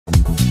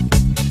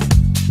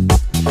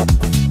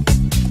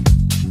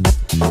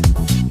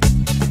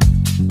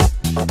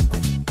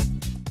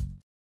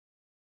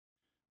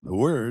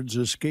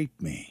words escape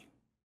me.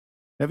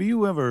 Have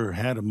you ever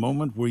had a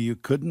moment where you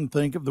couldn't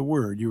think of the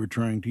word you were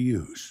trying to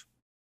use?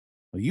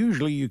 Well,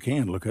 usually you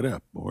can look it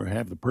up or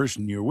have the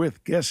person you're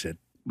with guess it,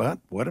 but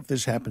what if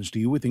this happens to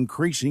you with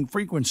increasing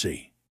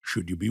frequency?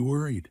 Should you be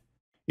worried?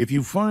 If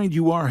you find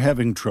you are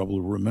having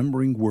trouble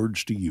remembering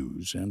words to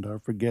use and are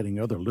forgetting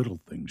other little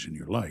things in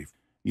your life,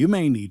 you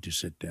may need to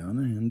sit down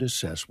and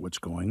assess what's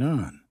going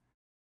on.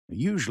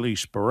 Usually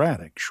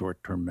sporadic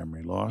short-term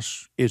memory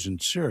loss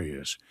isn't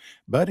serious,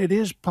 but it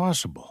is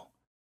possible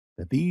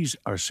that these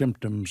are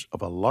symptoms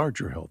of a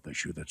larger health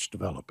issue that's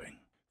developing.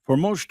 For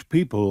most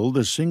people,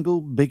 the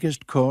single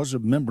biggest cause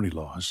of memory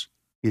loss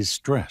is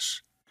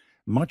stress.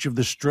 Much of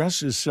the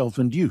stress is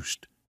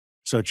self-induced,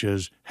 such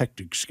as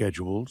hectic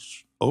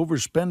schedules,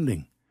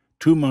 overspending,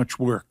 too much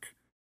work,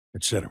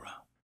 etc.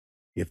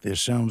 If this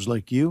sounds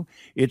like you,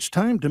 it's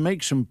time to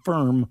make some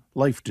firm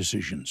life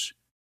decisions.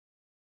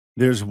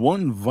 There's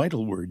one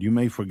vital word you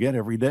may forget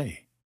every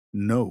day: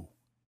 no.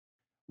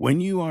 When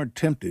you are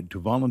tempted to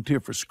volunteer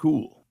for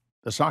school,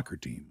 the soccer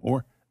team,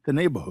 or the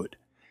neighborhood,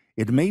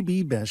 it may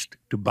be best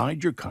to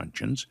bide your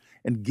conscience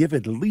and give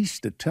at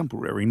least a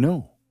temporary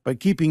no. By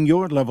keeping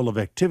your level of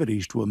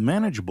activities to a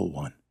manageable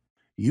one,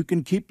 you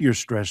can keep your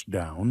stress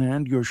down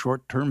and your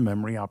short-term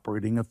memory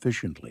operating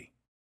efficiently.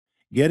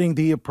 Getting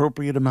the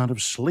appropriate amount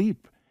of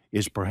sleep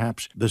is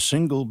perhaps the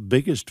single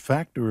biggest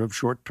factor of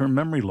short-term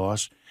memory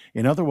loss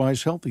in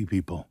otherwise healthy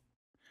people.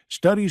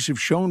 Studies have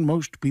shown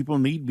most people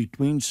need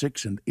between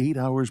 6 and 8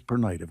 hours per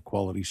night of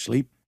quality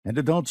sleep, and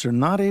adults are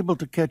not able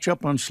to catch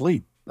up on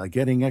sleep by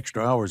getting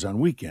extra hours on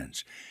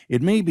weekends.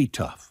 It may be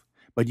tough,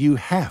 but you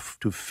have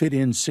to fit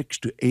in 6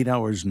 to 8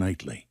 hours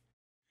nightly.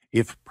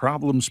 If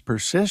problems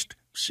persist,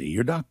 see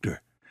your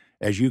doctor,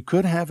 as you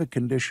could have a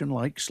condition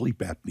like sleep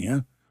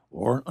apnea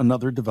or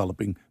another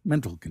developing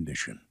mental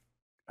condition.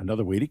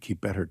 Another way to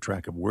keep better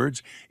track of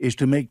words is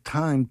to make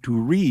time to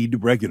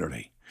read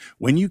regularly.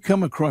 When you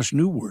come across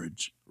new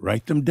words,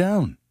 write them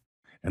down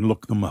and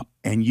look them up,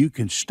 and you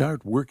can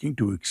start working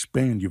to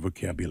expand your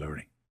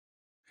vocabulary.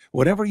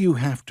 Whatever you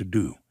have to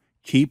do,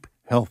 keep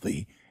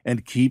healthy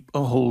and keep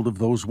a hold of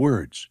those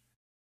words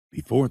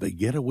before they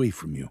get away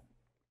from you.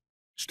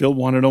 Still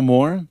want to know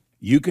more?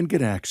 You can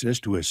get access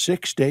to a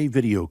 6-day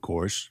video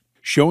course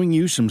showing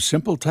you some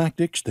simple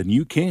tactics that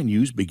you can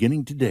use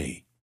beginning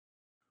today.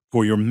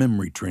 For your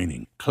memory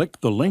training,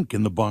 click the link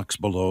in the box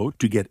below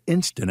to get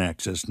instant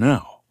access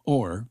now,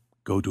 or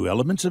go to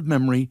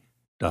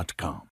elementsofmemory.com.